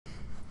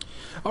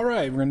All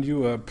right, we're going to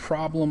do a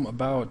problem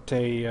about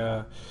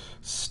a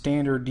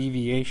standard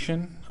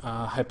deviation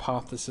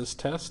hypothesis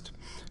test.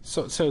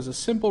 So it says a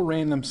simple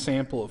random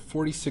sample of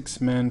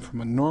 46 men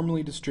from a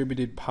normally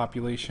distributed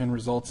population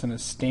results in a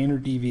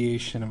standard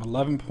deviation of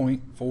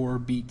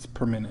 11.4 beats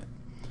per minute.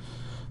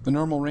 The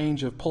normal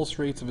range of pulse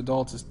rates of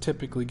adults is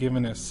typically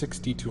given as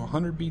 60 to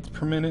 100 beats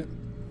per minute.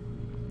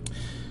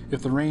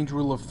 If the range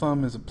rule of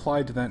thumb is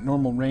applied to that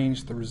normal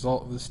range, the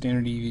result of the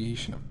standard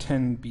deviation of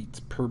 10 beats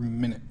per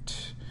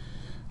minute.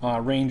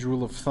 Range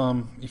rule of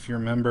thumb, if you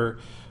remember,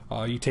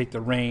 you take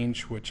the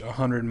range, which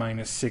 100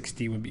 minus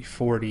 60 would be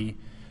 40,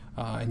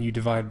 and you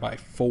divide by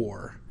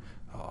 4,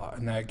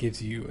 and that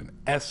gives you an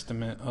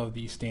estimate of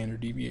the standard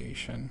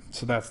deviation.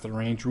 So that's the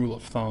range rule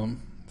of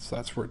thumb. So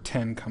that's where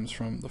 10 comes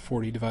from. The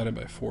 40 divided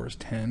by 4 is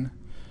 10.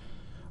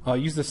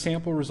 Use the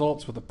sample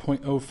results with a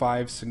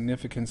 0.05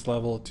 significance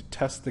level to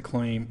test the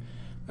claim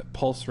that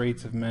pulse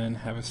rates of men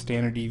have a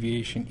standard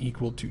deviation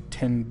equal to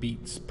 10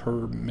 beats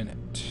per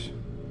minute.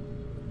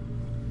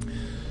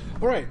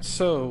 All right,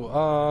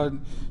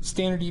 so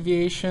standard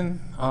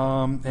deviation,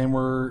 and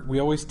we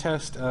always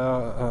test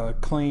a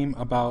claim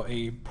about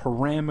a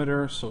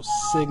parameter, so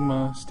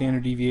sigma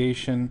standard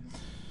deviation.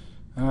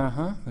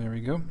 There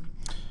we go.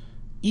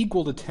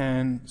 Equal to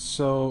 10,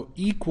 so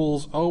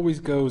equals always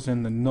goes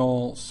in the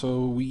null,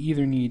 so we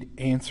either need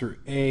answer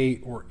A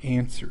or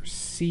answer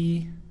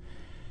C.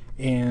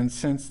 And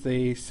since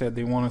they said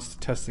they want us to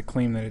test the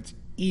claim that it's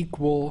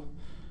equal,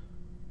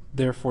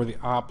 therefore the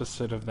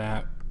opposite of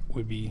that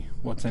would be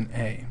what's in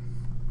A.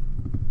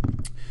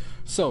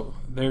 So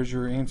there's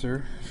your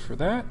answer for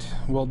that.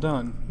 Well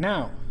done.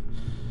 Now,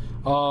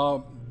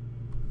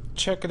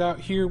 check it out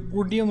here.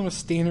 We're dealing with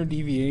standard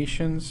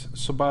deviations.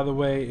 So by the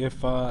way,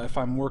 if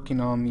I'm working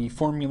on the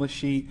formula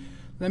sheet,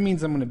 that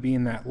means I'm going to be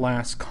in that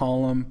last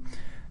column.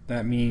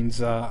 That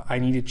means I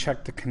need to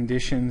check the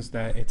conditions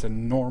that it's a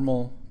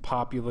normal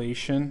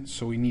population.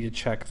 So we need to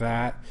check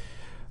that.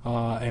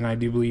 And I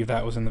do believe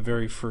that was in the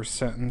very first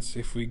sentence.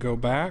 If we go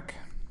back,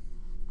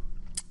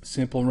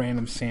 simple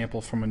random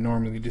sample from a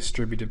normally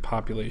distributed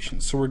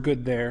population. So we're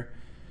good there.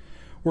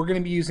 We're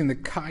going to be using the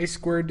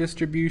chi-squared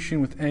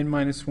distribution with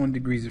n-1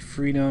 degrees of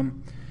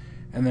freedom,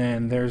 and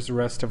then there's the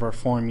rest of our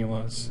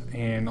formulas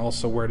and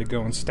also where to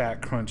go in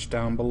StatCrunch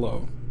down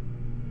below.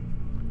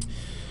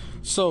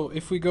 So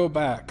if we go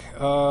back,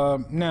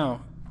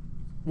 now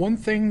one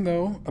thing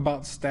though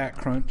about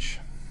StatCrunch,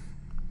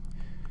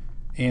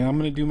 and I'm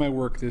going to do my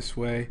work this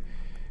way,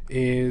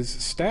 is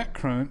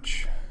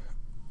StatCrunch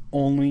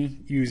only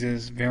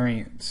uses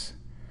variance.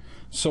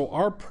 So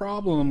our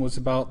problem was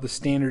about the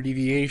standard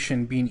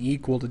deviation being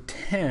equal to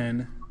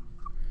 10,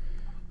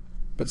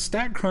 but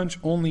StatCrunch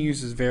only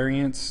uses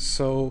variance.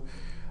 So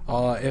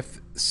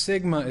if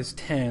sigma is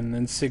 10,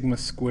 then sigma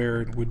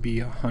squared would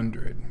be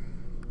 100.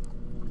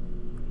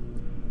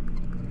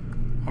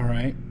 All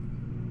right.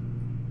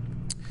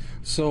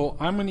 So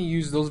I'm going to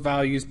use those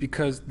values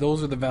because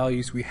those are the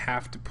values we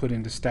have to put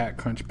into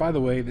StatCrunch. By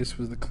the way, this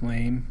was the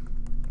claim.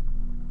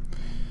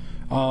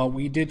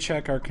 We did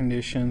check our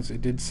conditions.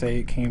 It did say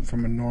it came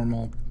from a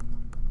normal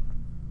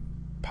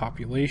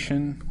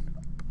population.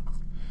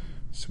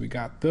 So we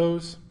got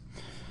those.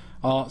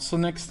 So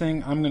next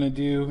thing I'm going to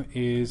do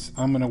is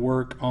I'm going to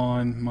work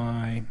on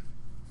my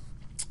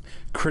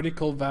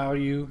critical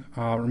value.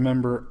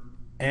 Remember,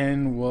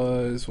 n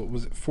was, what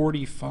was it,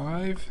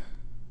 45?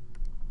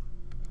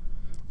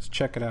 Let's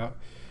check it out.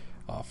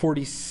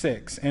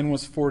 46. N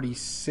was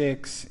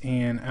 46,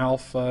 and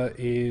alpha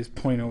is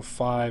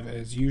 0.05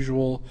 as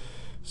usual.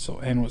 So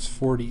n was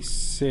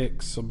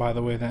 46. So by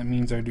the way, that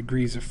means our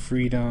degrees of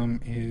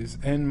freedom is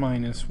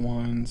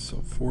n-1,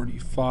 so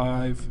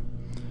 45.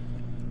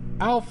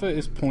 Alpha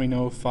is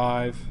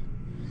 0.05.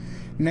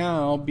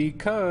 Now,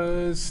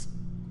 because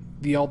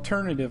the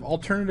alternative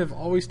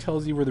always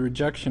tells you where the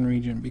rejection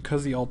region,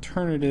 because the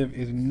alternative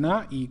is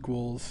not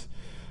equals,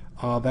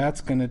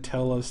 that's going to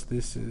tell us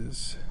this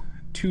is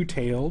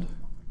two-tailed.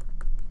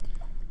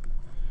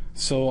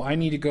 So I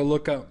need to go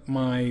look up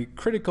my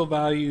critical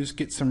values,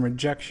 get some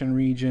rejection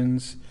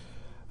regions,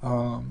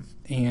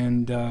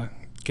 and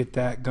get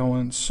that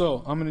going.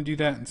 So I'm going to do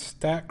that in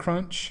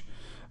StatCrunch.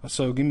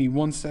 So give me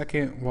 1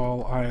 second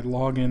while I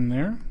log in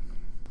there.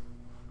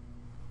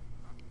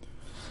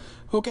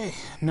 Okay,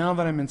 now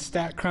that I'm in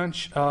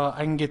StatCrunch,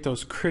 I can get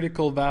those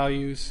critical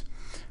values.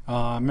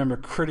 Remember,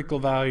 critical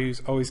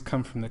values always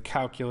come from the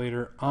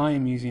calculator. I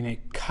am using a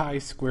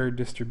chi-squared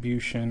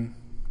distribution.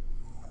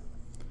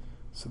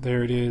 So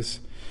there it is.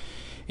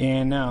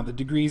 And now the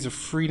degrees of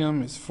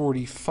freedom is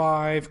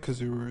 45 because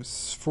there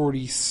was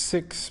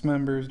 46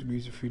 members.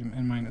 Degrees of freedom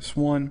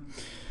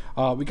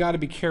n-1. We got to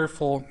be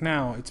careful.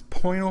 Now it's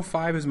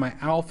 0.05 is my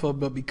alpha,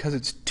 but because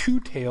it's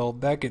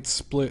two-tailed, that gets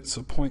split.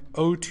 So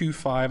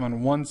 0.025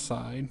 on one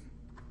side.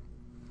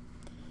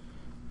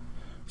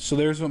 So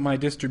there's what my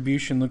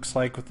distribution looks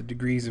like with the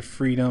degrees of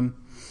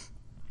freedom.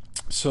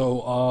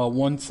 So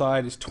one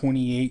side is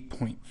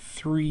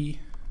 28.3.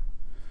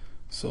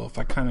 So if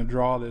I kind of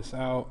draw this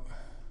out,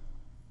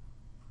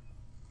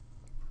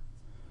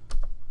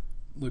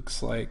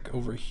 looks like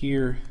over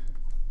here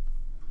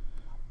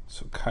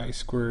So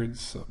chi-squared,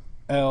 so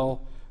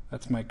L,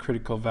 that's my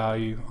critical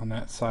value on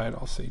that side.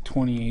 I'll say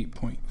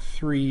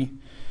 28.3.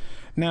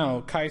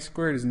 Now,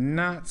 chi-squared is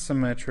not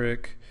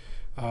symmetric,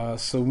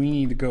 so we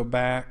need to go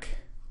back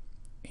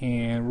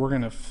and we're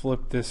going to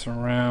flip this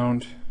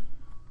around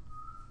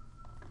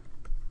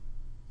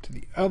to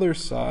the other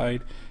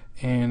side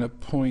and a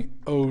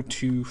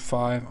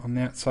 0.025 on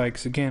that side,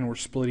 because again, we're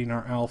splitting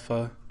our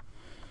alpha.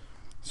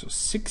 So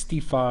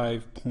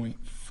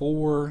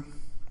 65.4.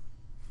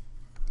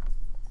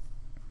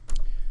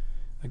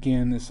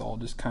 Again, this all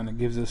just kind of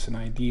gives us an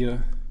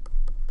idea.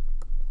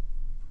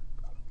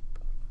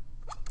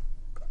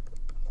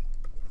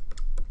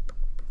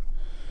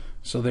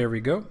 So there we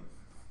go.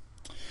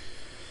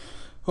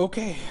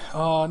 Okay,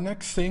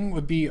 next thing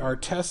would be our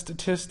test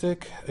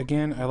statistic.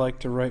 Again, I like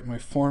to write my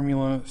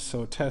formula.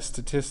 So test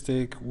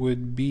statistic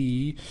would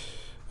be,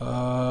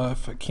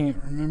 if I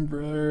can't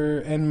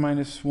remember, n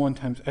minus 1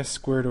 times s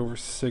squared over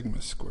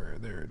sigma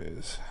squared. There it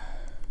is.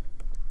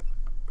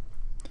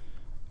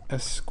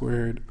 S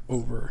squared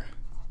over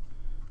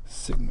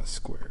sigma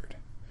squared.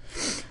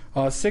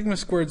 Sigma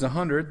squared is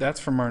 100. That's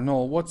from our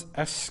null. What's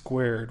s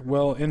squared?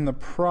 Well, in the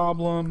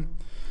problem,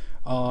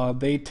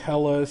 they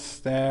tell us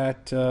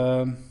that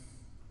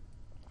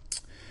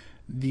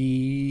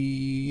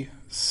the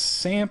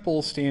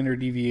sample standard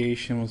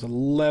deviation was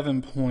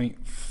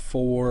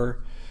 11.4.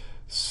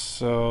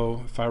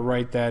 So if I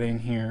write that in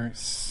here,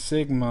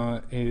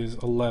 sigma is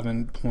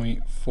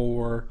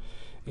 11.4,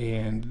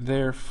 and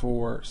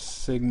therefore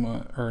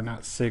sigma, or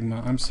not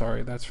sigma, I'm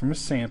sorry, that's from a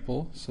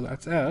sample, so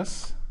that's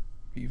S.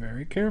 Be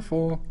very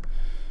careful.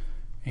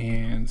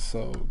 And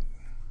so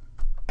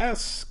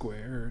S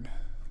squared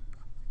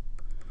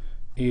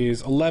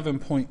is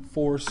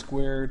 11.4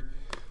 squared,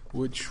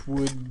 which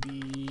would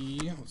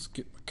be, let's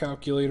get my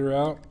calculator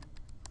out,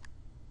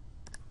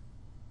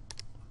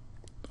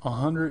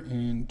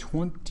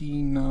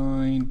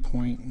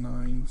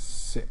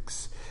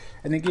 129.96.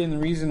 And again, the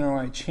reason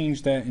why I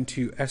changed that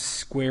into S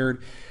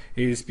squared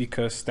is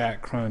because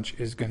StatCrunch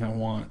is going to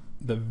want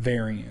the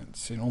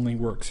variance. It only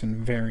works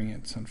in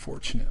variance,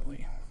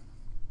 unfortunately.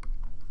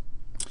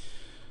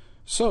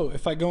 So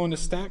if I go into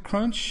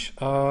StatCrunch,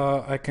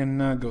 I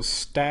can go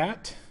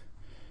stat,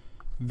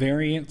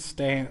 variance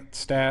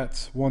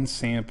stats, one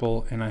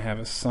sample, and I have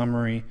a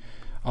summary.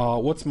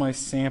 What's my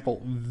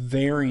sample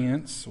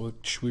variance,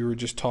 which we were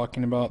just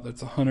talking about?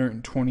 That's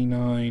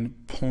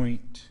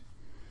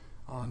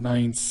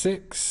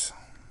 129.96.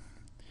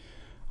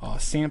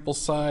 Sample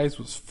size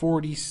was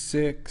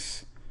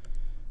 46.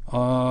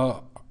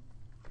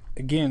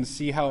 Again,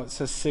 see how it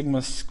says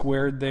sigma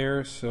squared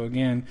there? So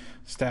again,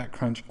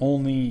 StatCrunch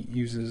only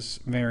uses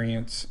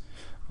variance,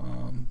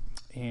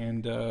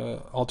 and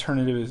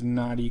alternative is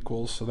not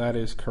equal, so that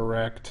is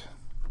correct.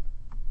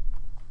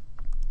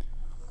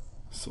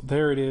 So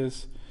there it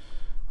is.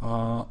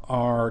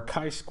 Our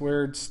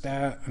chi-squared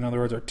stat, in other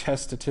words, our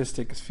test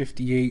statistic is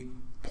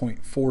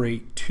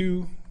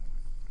 58.482.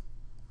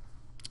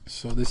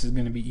 So this is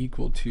going to be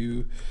equal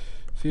to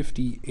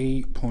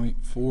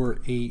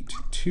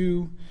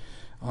 58.482.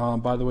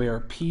 By the way, our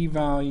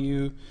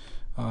p-value,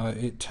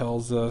 it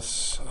tells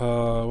us,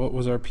 what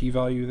was our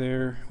p-value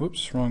there?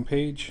 Whoops, wrong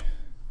page.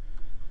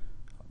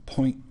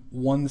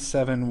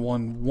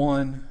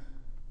 0.1711.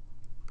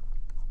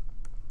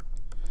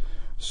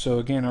 So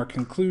again, our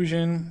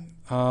conclusion,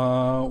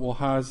 well,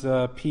 how's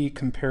p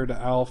compared to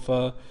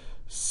alpha?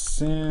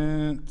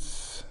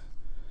 Since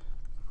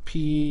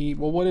p,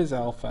 well, what is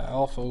alpha?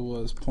 Alpha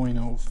was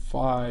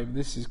 0.05.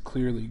 This is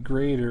clearly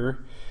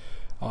greater.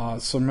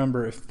 So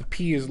remember, if the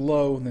p is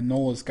low, the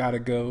null has got to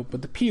go,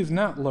 but the p is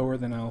not lower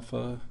than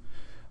alpha,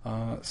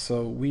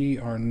 so we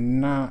are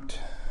not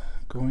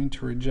going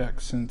to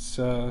reject. Since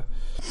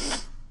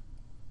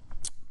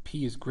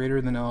p is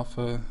greater than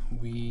alpha,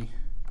 we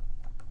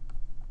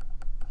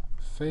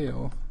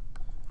fail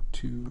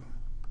to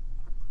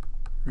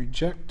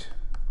reject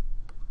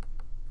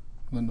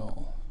the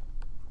null.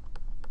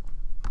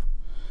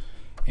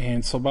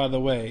 And so, by the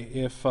way,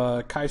 if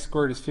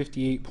chi-squared is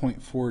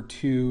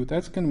 58.42,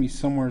 that's going to be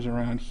somewhere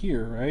around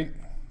here, right?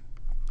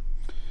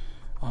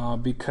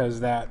 Because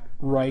that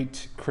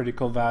right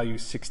critical value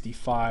is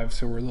 65,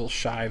 so we're a little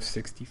shy of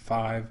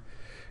 65.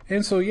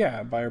 And so,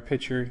 yeah, by our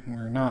picture,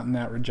 we're not in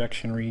that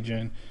rejection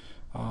region.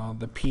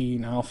 The p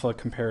and alpha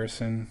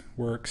comparison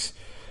works.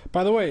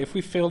 By the way, if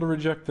we fail to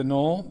reject the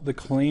null, the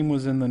claim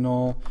was in the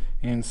null,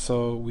 and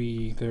so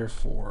we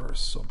therefore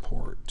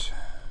support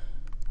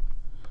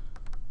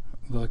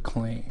the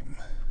claim.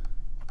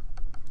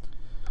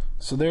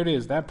 So there it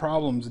is. That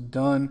problem's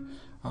done.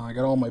 I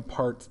got all my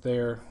parts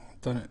there.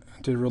 Did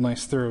a real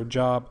nice thorough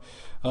job.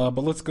 But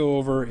let's go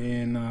over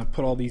and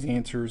put all these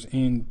answers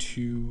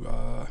into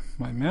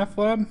my math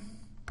lab.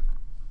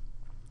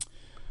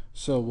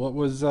 So what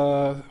was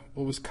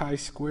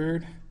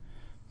chi-squared?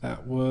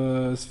 That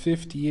was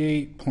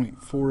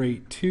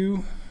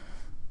 58.482.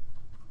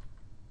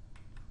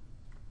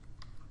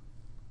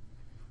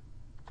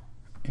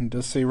 And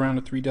does say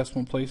round to 3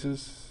 decimal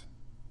places.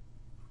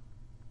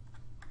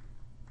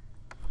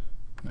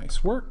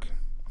 Nice work.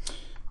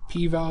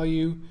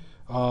 p-value.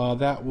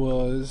 That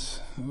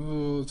was,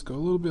 let's go a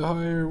little bit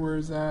higher. Where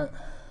is that?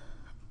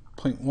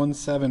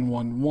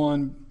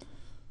 0.1711.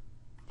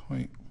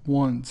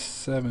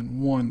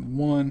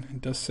 0.1711.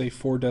 It does say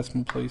 4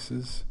 decimal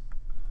places.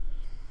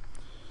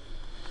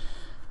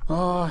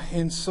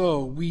 And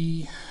so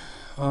we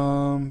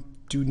do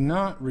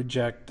not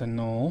reject the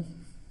null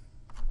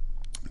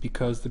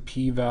because the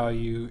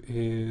p-value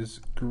is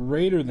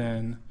greater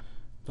than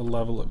the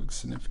level of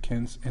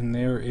significance, and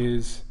there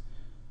is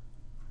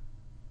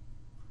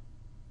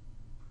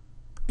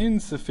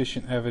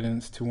insufficient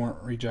evidence to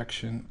warrant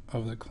rejection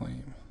of the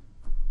claim.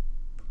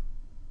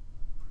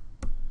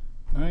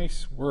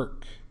 Nice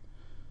work.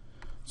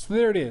 So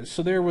there it is.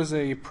 So there was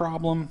a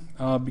problem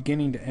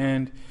beginning to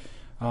end,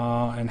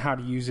 and how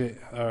to use it,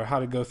 or how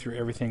to go through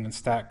everything in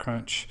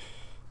StatCrunch.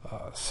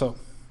 So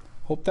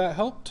hope that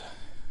helped,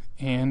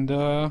 and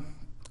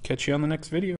catch you on the next video.